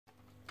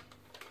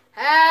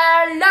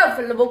Hello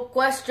fellow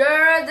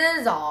BookQuester, this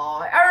is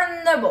I,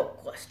 Aaron the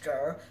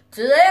BookQuester.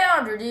 Today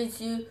I'll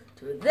introduce you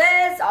to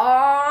this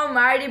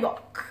almighty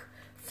book,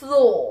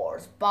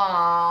 Floors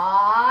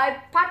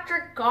by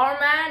Patrick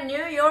Carman,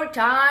 New York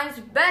Times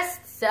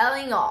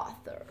best-selling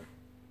author.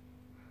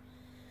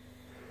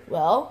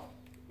 Well,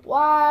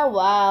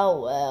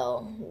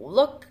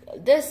 look,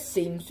 this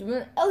seems to be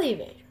an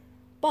elevator.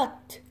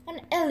 But an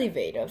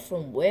elevator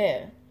from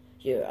where?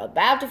 You're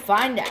about to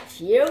find out.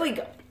 Here we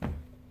go.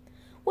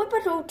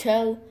 Whippet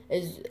Hotel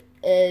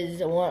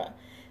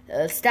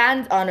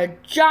stands on a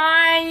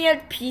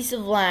giant piece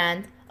of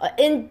land, an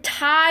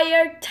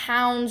entire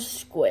town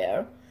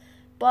square,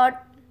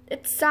 but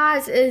its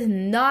size is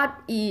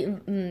not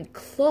even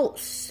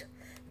close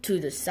to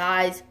the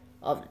size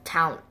of the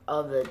town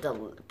of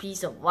the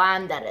piece of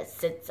land that it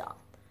sits on.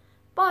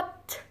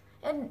 But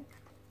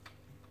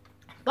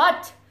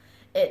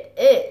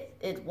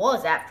it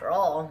was, after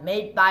all,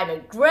 made by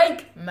the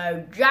great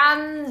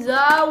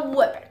Miranda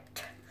Whippet,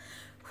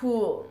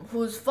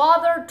 whose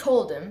father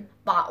told him,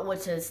 but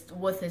with his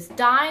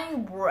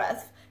dying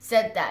breath,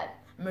 said that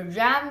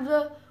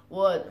Miranda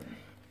would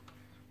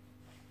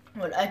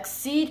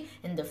exceed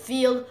in the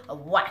field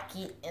of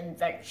wacky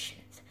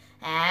inventions.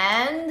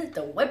 And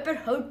the Whippet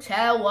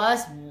Hotel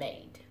was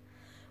made.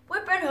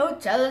 Whippet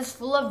Hotel is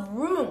full of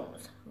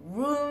rooms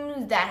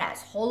that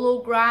has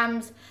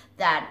holograms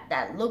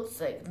that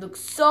look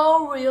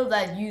so real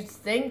that you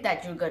think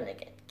that you're gonna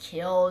get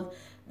killed.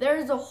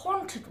 There's a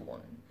haunted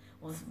one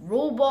with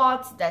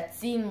robots that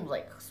seem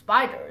like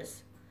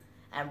spiders,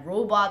 and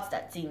robots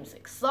that seem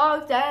like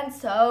slugs, and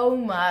so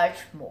much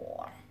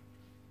more.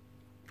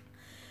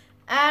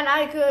 And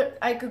I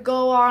could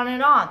go on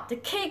and on. The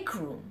cake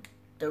room,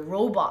 the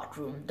robot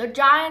room, the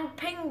giant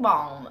ping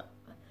pong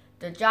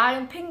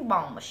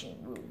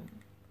machine room.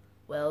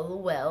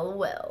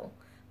 Well.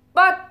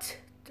 But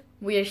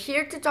we are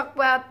here to talk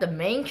about the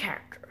main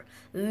character,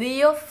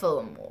 Leo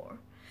Fillmore.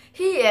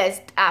 He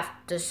is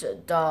after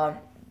the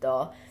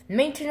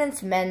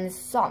maintenance man's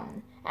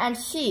son, and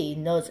he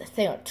knows a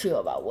thing or two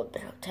about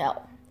Whippet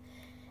Hotel.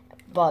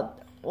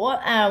 But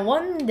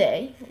one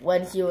day,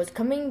 when he was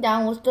coming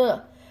down with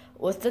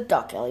the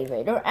duck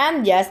elevator,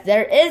 and yes,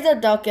 there is a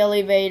duck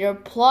elevator,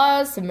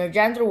 plus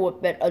Miranda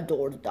Whippet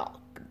adores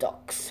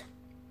ducks.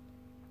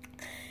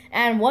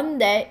 And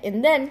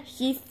then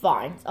he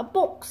finds a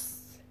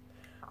box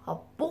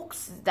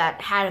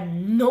that had a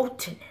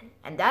note in it,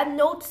 and that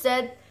note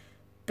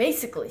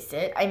basically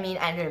said, I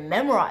didn't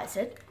memorize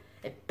it.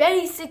 It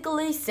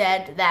basically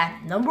said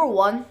that, number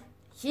one,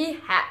 he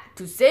had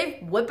to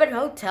save Whippet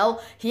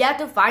Hotel. He had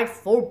to find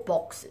 4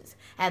 boxes,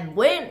 and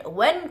when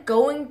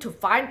going to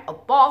find a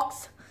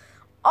box,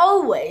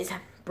 always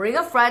bring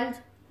a friend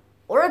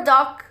or a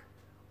duck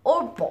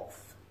or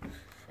both.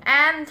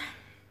 And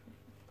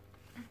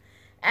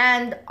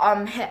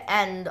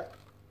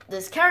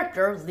this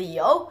character,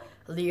 Leo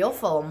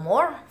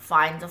Fillmore,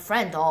 finds a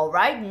friend,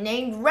 alright,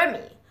 named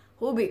Remy,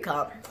 who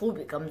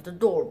becomes the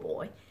door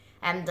boy.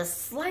 And the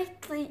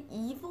slightly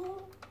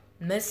evil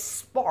Miss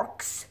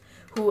Sparks,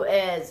 who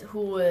is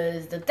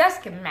the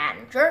desk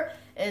manager,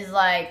 is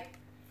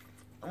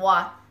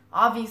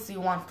obviously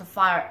wants to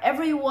fire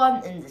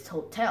everyone in this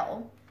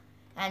hotel,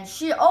 and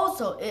she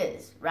also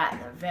is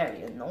rather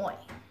very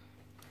annoying.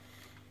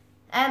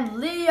 And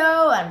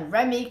Leo and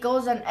Remy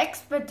goes on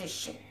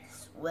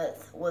expeditions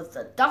with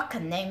a duck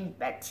named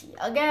Betty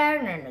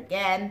again and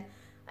again,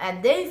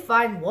 and they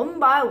find one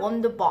by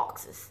one the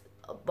boxes.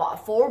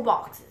 4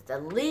 boxes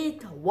that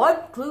lead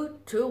one clue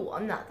to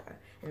another.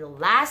 And the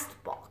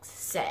last box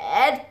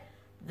said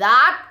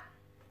that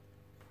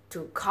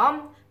to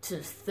come to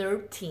the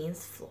 13th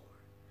floor.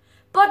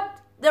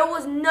 But there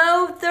was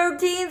no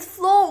 13th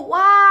floor.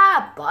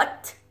 Why?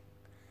 But,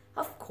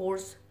 of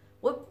course,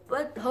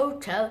 Whippet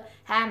Hotel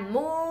had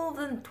more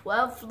than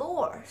 12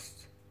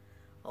 floors.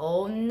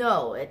 Oh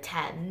no, it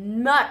had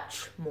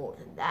much more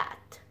than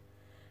that.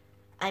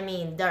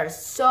 There are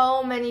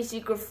so many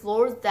secret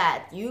floors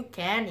that you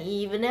can't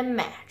even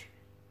imagine.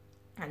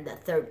 And the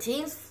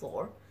 13th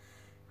floor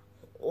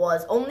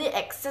was only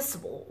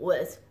accessible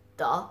with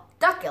the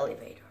duck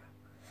elevator.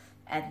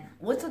 And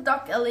with the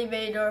duck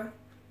elevator,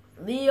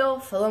 Leo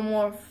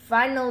Fillmore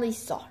finally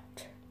saw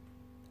it.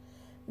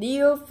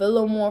 Leo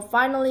Fillmore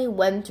finally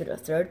went to the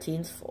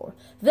 13th floor.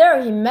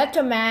 There he met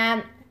a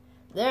man.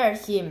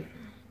 He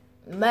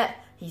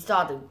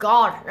saw the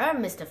gardener,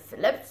 Mr.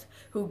 Phillips,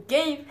 who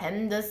gave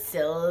him the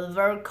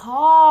silver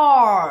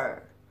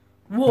card.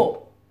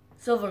 Whoa,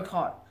 silver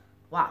card.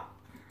 Wow.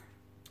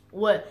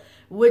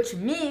 Which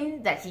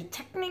means that he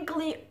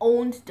technically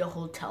owns the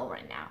hotel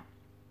right now.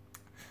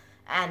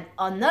 And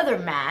another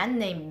man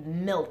named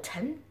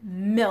Milton,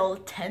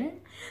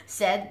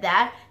 said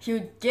that he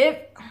would give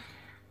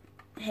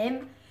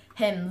him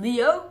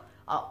Leo,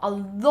 a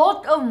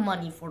lot of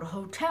money for the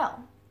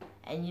hotel.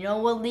 And you know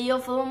what Leo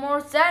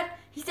Fillmore said?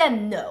 He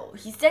said no.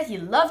 He said he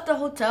loved the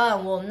hotel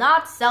and will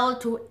not sell it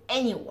to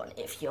anyone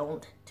if he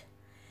owned it.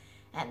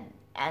 And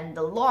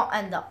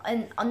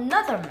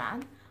another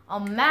man, A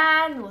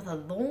man with a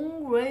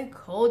long gray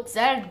coat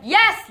said,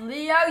 "Yes,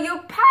 Leo,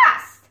 you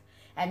passed!"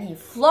 And he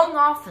flung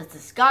off his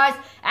disguise,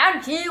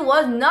 and he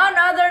was none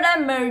other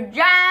than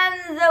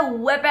Merjan the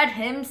Whippet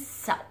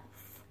himself.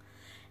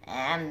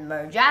 And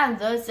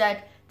Merjander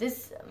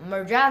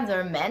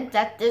meant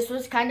that this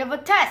was kind of a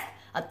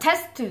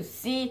test to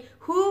see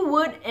who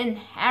would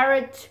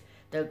inherit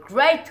the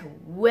great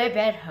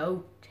Whippet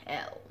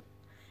Hotel.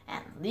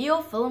 And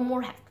Leo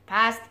Fillmore had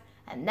passed,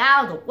 and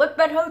now the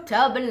Whippet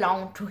Hotel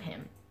belonged to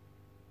him.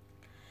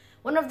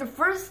 One of the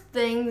first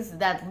things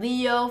that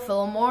Leo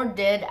Fillmore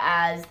did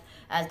as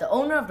the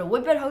owner of the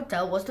Whippet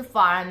Hotel was to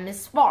fire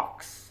Miss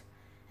Sparks.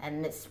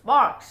 And Miss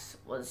Sparks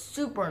was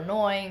super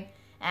annoying,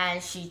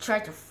 and she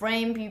tried to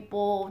frame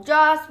people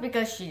just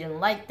because she didn't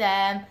like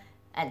them,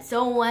 and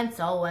so and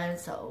so and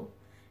so.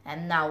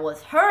 And now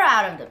with her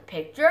out of the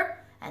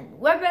picture, and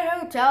Whippet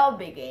Hotel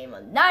became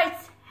a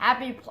nice,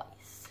 happy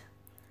place.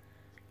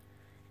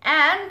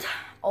 And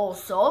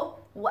also,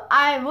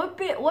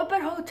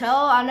 Whippet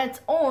Hotel and its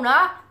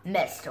owner,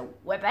 Mr.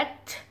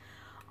 Whippet,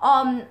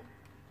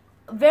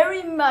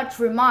 very much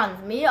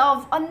reminds me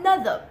of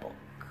another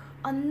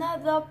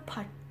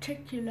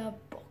particular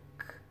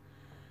book,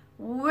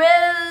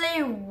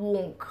 Willy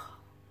Wonka.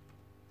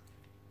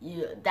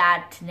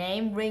 That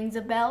name rings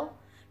a bell?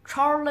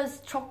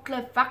 Charlie's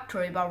Chocolate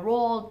Factory by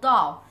Roald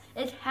Dahl.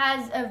 It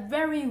has a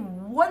very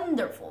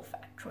wonderful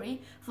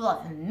factory full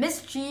of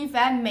mischief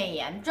and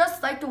mayhem,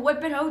 just like the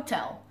Whippet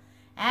Hotel.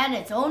 And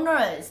its owner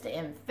is the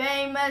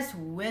infamous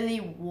Willy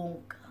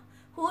Wonka,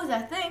 who is,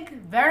 I think,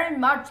 very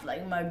much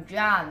like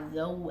Merjan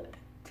the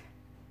Whippet.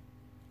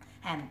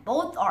 And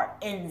both are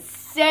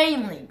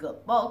insanely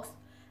good books.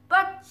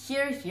 But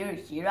here,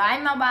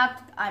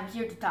 I'm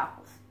here to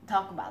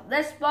talk about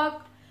this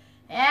book,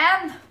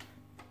 and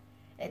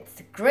it's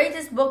the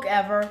greatest book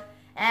ever.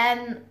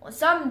 And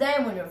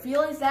someday when you're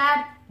feeling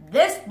sad,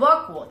 this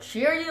book will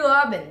cheer you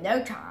up in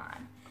no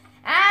time.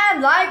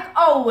 And like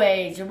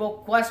always, your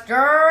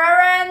BookQuester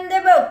and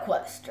the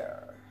BookQuester.